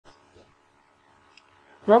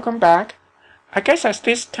Welcome back. I guess at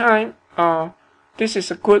this time, this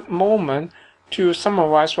is a good moment to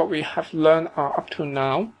summarize what we have learned up to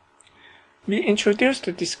now. We introduced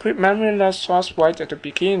the discrete memoryless source right at the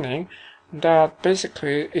beginning. That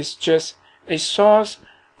basically is just a source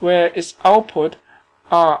where its outputs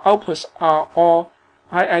are all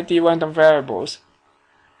IID random variables.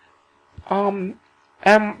 And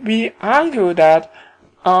we argue that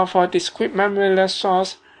for a discrete memoryless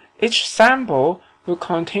source, each sample will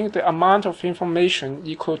contain the amount of information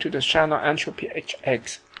equal to the Shannon entropy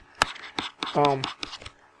Hx.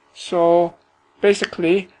 So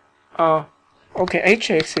basically,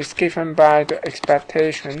 Hx is given by the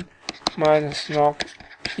expectation minus log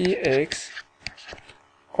Px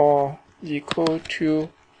or equal to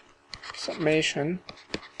summation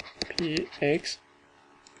Px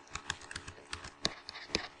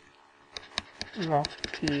log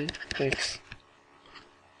Px.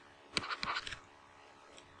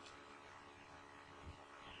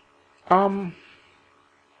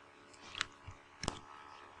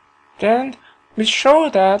 Then we show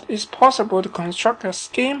that it's possible to construct a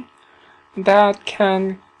scheme that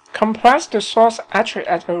can compress the source actually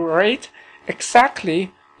at a rate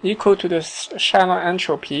exactly equal to the Shannon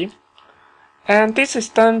entropy. And this is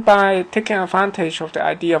done by taking advantage of the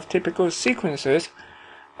idea of typical sequences.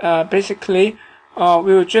 Basically,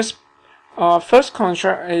 we will just first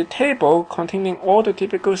construct a table containing all the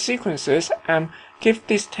typical sequences and give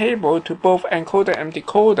this table to both encoder and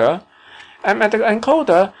decoder. And at the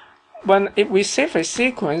encoder, when it receives a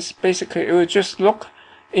sequence, basically it will just look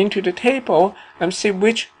into the table and see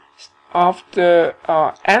which of the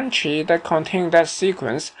entry that contain that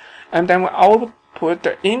sequence, and then will output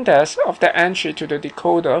the index of the entry to the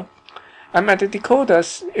decoder. And at the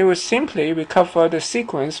decoders, it will simply recover the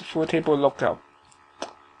sequence for table lookup.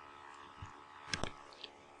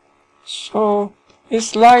 So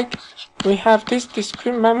it's like we have this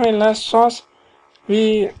discrete memoryless source.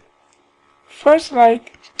 We first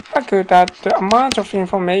argue that the amount of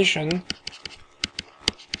information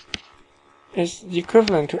is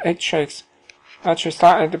equivalent to Hx. Actually,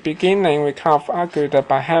 start at the beginning, we kind of argued that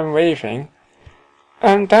by hand waving,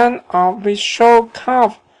 and then we show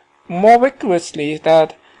kind of more rigorously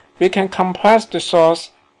that we can compress the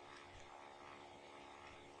source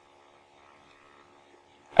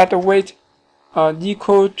at the weight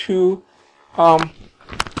equal to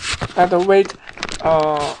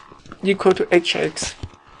Hx.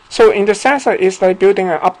 So in the sense that it's like building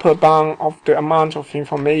an upper bound of the amount of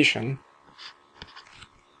information.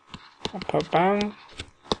 Upper bound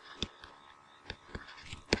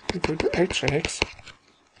equal to Hx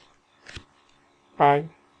by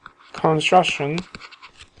construction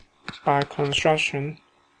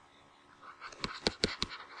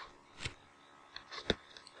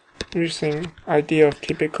using idea of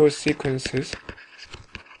typical sequences.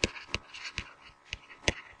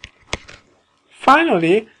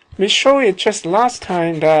 Finally, we showed it just last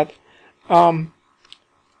time that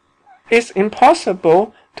it's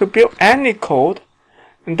impossible to build any code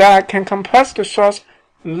that can compress the source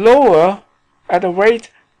lower at a rate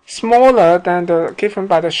smaller than the given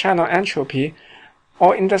by the Shannon entropy,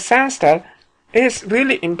 or in the sense that it's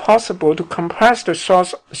really impossible to compress the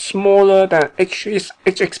source smaller than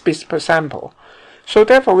Hx bits per sample. So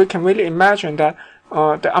therefore, we can really imagine that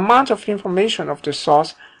the amount of information of the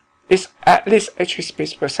source is at least Hx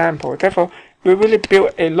bits per sample. Therefore, we really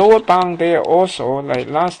build a lower bound there also, like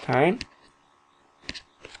last time.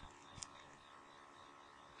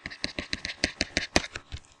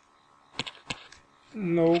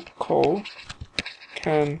 No code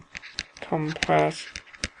can compress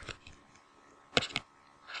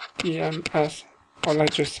EMS, or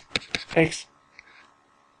like just X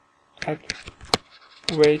at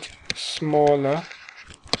weight smaller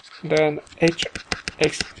than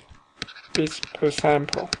Hx bits per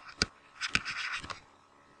sample.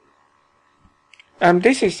 And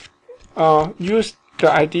this is use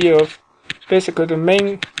the idea of basically the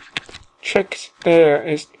main trick there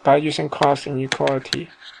is by using cross inequality.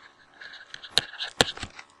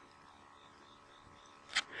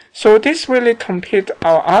 So this really completes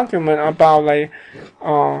our argument about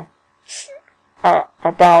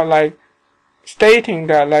stating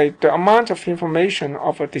that the amount of information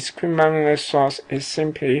of a discrete memoryless source is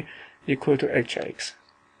simply equal to Hx.